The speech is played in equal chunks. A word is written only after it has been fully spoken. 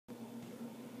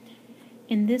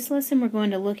In this lesson we're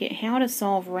going to look at how to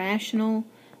solve rational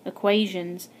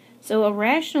equations. So a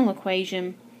rational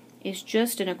equation is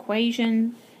just an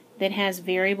equation that has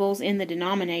variables in the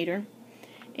denominator,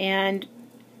 and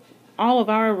all of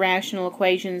our rational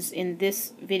equations in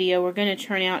this video are going to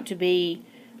turn out to be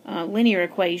linear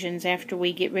equations after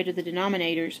we get rid of the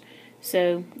denominators.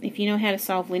 So if you know how to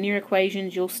solve linear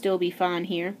equations, you'll still be fine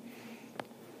here.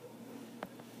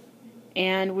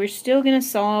 And we're still going to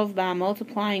solve by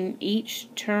multiplying each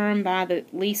term by the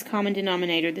least common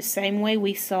denominator, the same way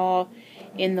we saw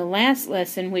in the last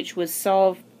lesson, which was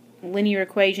solve linear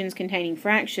equations containing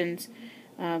fractions.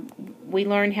 We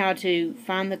learned how to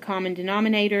find the common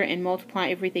denominator and multiply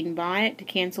everything by it to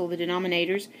cancel the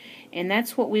denominators, and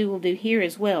that's what we will do here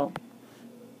as well.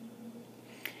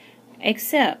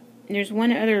 Except there's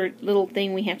one other little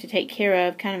thing we have to take care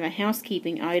of, kind of a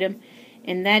housekeeping item,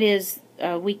 and that is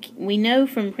we know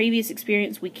from previous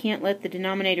experience we can't let the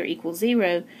denominator equal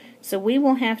 0, so we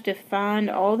will have to find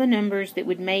all the numbers that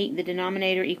would make the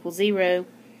denominator equal 0,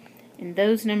 and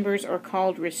those numbers are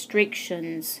called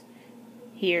restrictions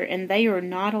here, and they are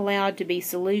not allowed to be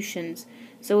solutions.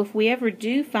 So if we ever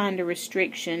do find a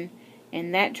restriction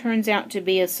and that turns out to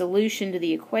be a solution to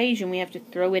the equation, we have to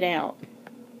throw it out.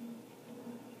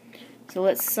 So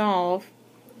let's solve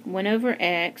 1 over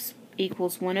x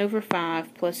equals 1 over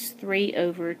 5 plus 3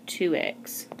 over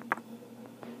 2x.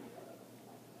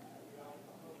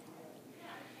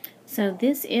 So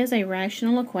this is a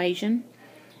rational equation,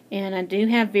 and I do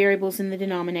have variables in the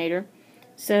denominator.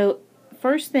 So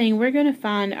first thing, we're going to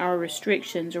find our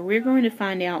restrictions, or we're going to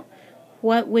find out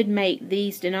what would make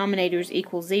these denominators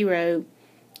equal 0,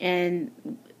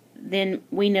 and then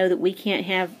we know that we can't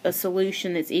have a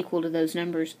solution that's equal to those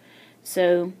numbers.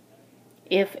 So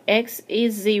if x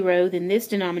is 0, then this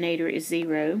denominator is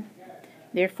 0.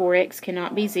 Therefore, x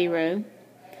cannot be 0.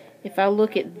 If I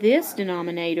look at this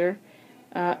denominator,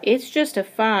 it's just a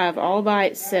 5 all by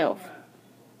itself.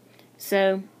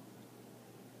 So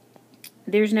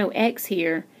there's no x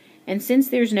here, and since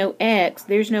there's no x,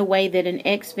 there's no way that an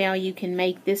x value can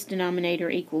make this denominator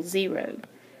equal 0.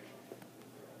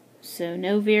 So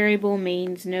no variable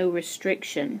means no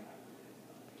restriction.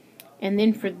 And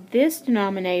then for this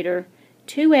denominator,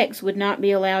 2x would not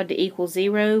be allowed to equal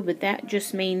 0, but that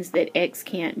just means that x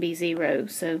can't be 0.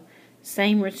 So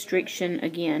same restriction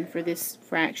again for this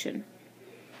fraction.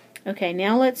 Okay,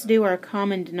 now let's do our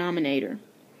common denominator.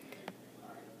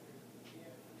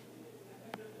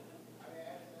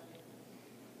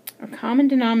 Our common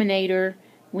denominator,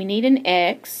 we need an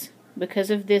x because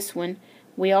of this one.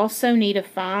 We also need a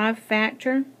 5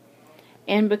 factor,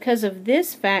 and because of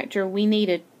this factor we need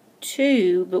a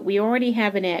 2, but we already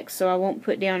have an x, so I won't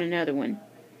put down another one.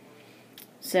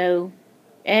 So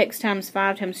x times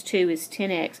 5 times 2 is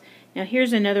 10x. Now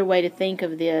here's another way to think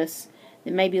of this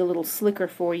that may be a little slicker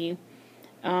for you.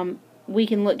 We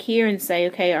can look here and say,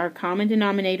 okay, our common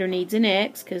denominator needs an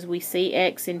x because we see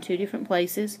x in 2 different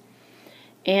places.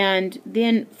 And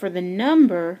then for the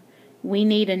number, we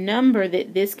need a number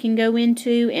that this can go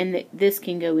into and that this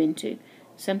can go into.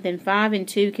 Something 5 and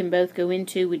 2 can both go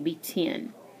into would be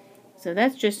 10. So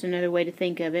that's just another way to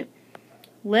think of it.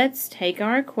 Let's take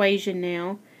our equation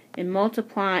now and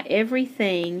multiply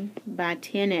everything by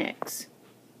 10x.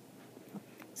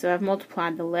 So I've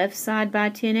multiplied the left side by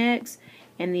 10x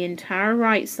and the entire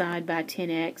right side by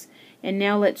 10x, and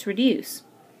now let's reduce.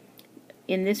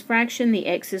 In this fraction, the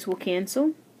x's will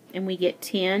cancel, and we get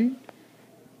 10.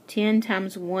 10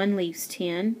 times 1 leaves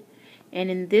 10.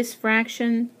 And in this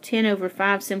fraction, 10 over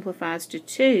 5 simplifies to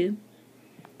 2.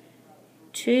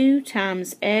 2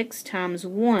 times x times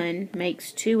 1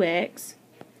 makes 2x.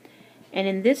 And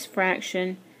in this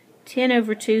fraction, 10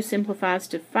 over 2 simplifies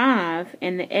to 5,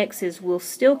 and the x's will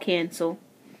still cancel.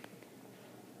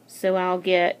 So I'll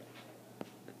get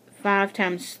 5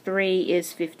 times 3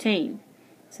 is 15.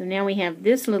 So now we have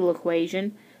this little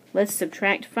equation. Let's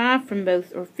subtract 5 from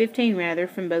both, or 15 rather,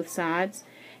 from both sides,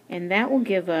 and that will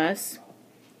give us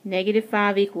negative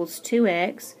 5 equals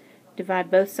 2x.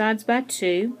 Divide both sides by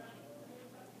 2,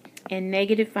 and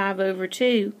negative 5 over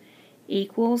 2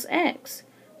 equals x.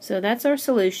 So that's our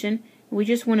solution. We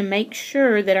just want to make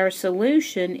sure that our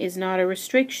solution is not a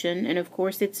restriction, and of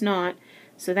course it's not.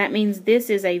 So that means this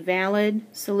is a valid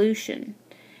solution.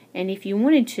 And if you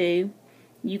wanted to,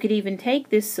 you could even take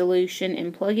this solution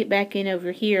and plug it back in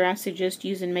over here. I suggest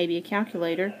using maybe a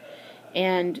calculator,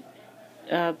 and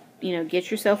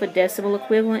get yourself a decimal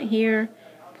equivalent here,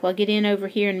 plug it in over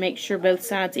here, and make sure both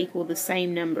sides equal the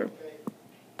same number.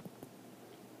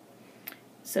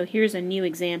 So here's a new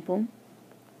example.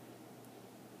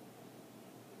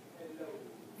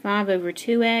 5 over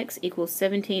 2x equals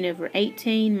 17 over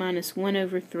 18 minus 1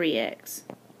 over 3x.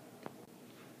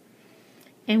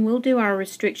 And we'll do our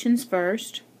restrictions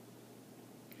first.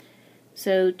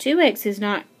 So 2x is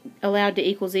not allowed to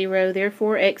equal 0,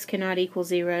 therefore x cannot equal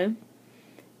 0.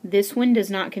 This one does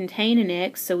not contain an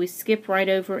x, so we skip right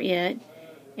over it.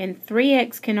 And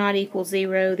 3x cannot equal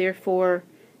 0, therefore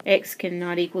x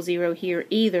cannot equal 0 here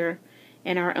either.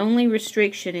 And our only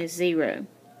restriction is 0.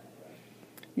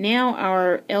 Now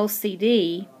our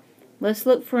LCD, let's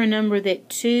look for a number that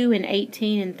 2 and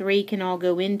 18 and 3 can all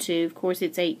go into. Of course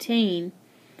it's 18.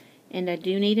 And I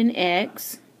do need an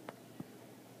x.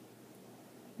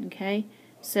 Okay,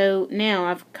 so now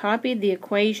I've copied the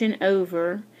equation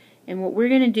over, and what we're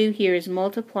going to do here is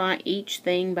multiply each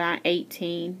thing by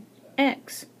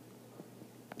 18x,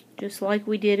 just like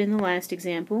we did in the last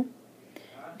example.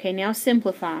 Okay, now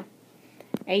simplify.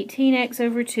 18x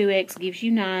over 2x gives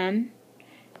you 9,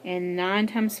 and 9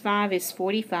 times 5 is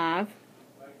 45.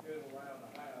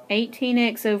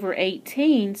 18x over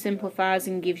 18 simplifies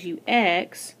and gives you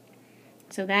x,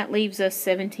 so that leaves us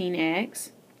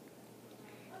 17x.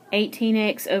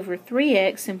 18x over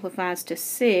 3x simplifies to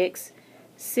 6.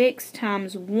 6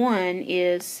 times 1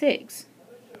 is 6.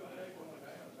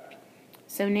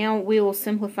 So now we will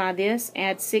simplify this,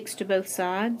 add 6 to both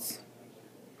sides.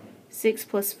 6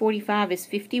 plus 45 is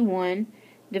 51.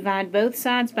 Divide both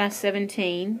sides by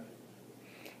 17.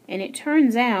 And it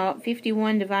turns out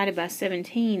 51 divided by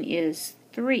 17 is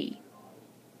 3.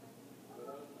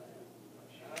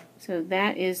 So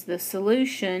that is the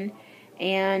solution.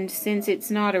 And since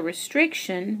it's not a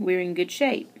restriction, we're in good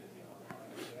shape.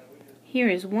 Here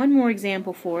is one more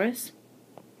example for us.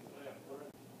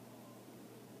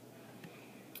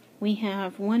 We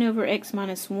have 1 over x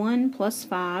minus 1 plus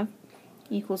 5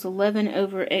 equals 11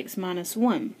 over x minus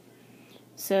 1.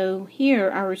 So here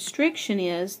our restriction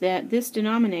is that this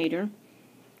denominator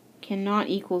cannot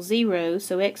equal 0,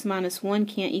 so x minus 1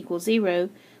 can't equal 0.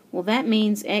 Well, that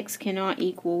means x cannot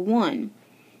equal 1.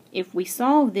 If we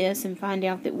solve this and find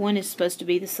out that 1 is supposed to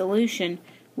be the solution,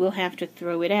 we'll have to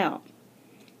throw it out.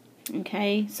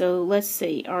 Okay, so let's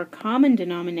see. Our common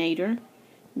denominator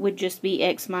would just be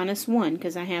x minus 1,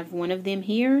 because I have one of them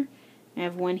here, I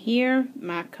have one here.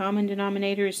 My common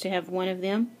denominator is to have one of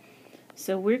them.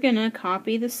 So we're going to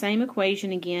copy the same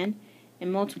equation again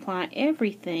and multiply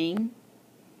everything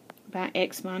by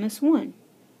x minus 1.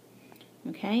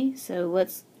 Okay, so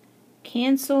let's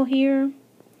cancel here.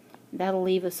 That'll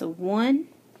leave us a 1.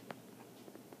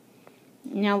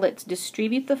 Now let's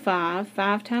distribute the 5.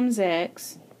 5 times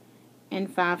x and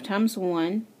 5 times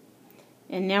 1.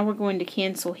 And now we're going to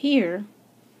cancel here,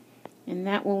 and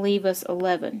that will leave us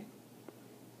 11.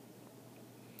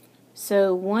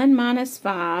 So 1 minus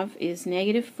 5 is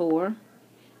negative 4.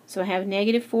 So I have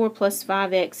negative 4 plus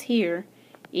 5x here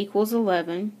equals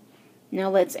 11. Now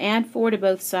let's add 4 to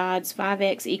both sides.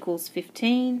 5x equals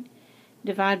 15.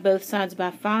 Divide both sides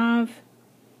by 5.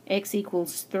 X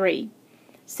equals 3.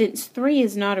 Since 3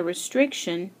 is not a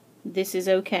restriction, this is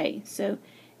okay. So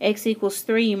x equals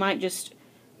 3, you might just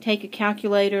take a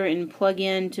calculator and plug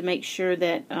in to make sure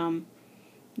that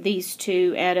these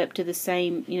two add up to the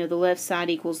same, the left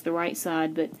side equals the right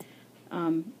side, but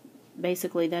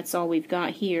basically that's all we've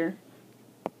got here.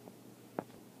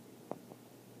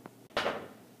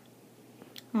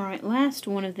 Alright, last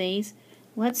one of these.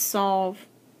 Let's solve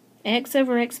x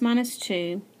over x minus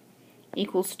 2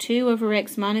 equals 2 over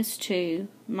x minus 2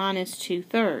 minus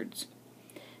 2/3.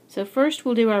 So first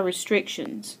we'll do our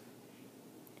restrictions.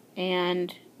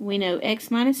 And we know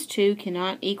x minus 2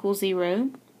 cannot equal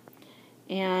 0.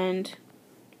 And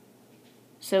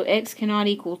so x cannot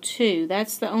equal 2.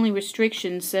 That's the only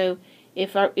restriction. So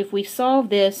if we solve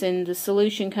this and the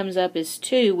solution comes up as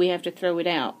 2, we have to throw it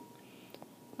out.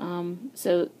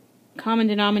 So common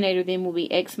denominator then will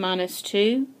be x minus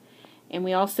 2. And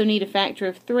we also need a factor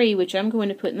of 3, which I'm going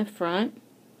to put in the front.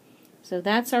 So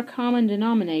that's our common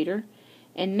denominator.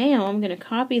 And now I'm going to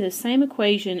copy the same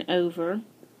equation over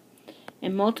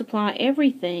and multiply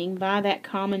everything by that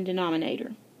common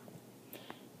denominator.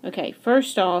 Okay,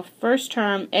 first off, first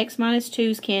term, x minus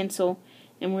 2's cancel,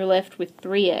 and we're left with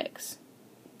 3x.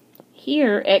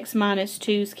 Here, x minus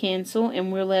 2's cancel,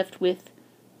 and we're left with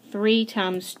 3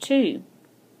 times 2.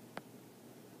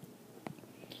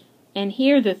 And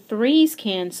here the 3's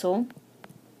cancel,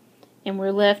 and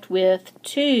we're left with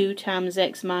 2 times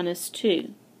x minus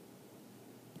 2.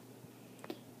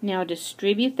 Now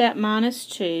distribute that minus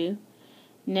 2,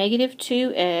 negative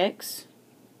 2x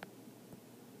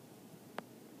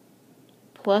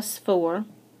plus 4.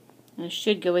 I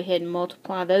should go ahead and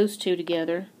multiply those two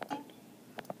together.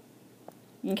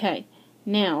 Okay,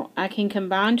 Now, I can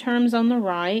combine terms on the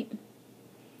right.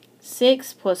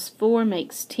 6 plus 4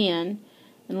 makes 10.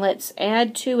 And let's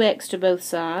add 2x to both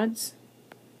sides.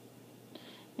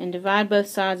 And divide both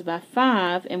sides by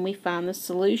 5, and we find the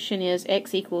solution is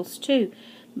x equals 2.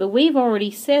 But we've already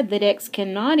said that x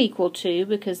cannot equal 2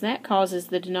 because that causes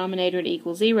the denominator to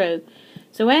equal 0.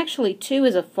 So actually 2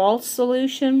 is a false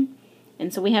solution,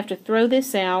 and so we have to throw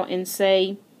this out and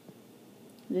say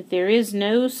that there is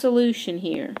no solution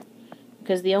here,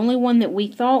 because the only one that we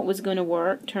thought was going to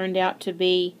work turned out to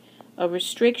be a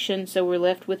restriction, so we're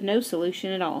left with no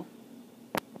solution at all.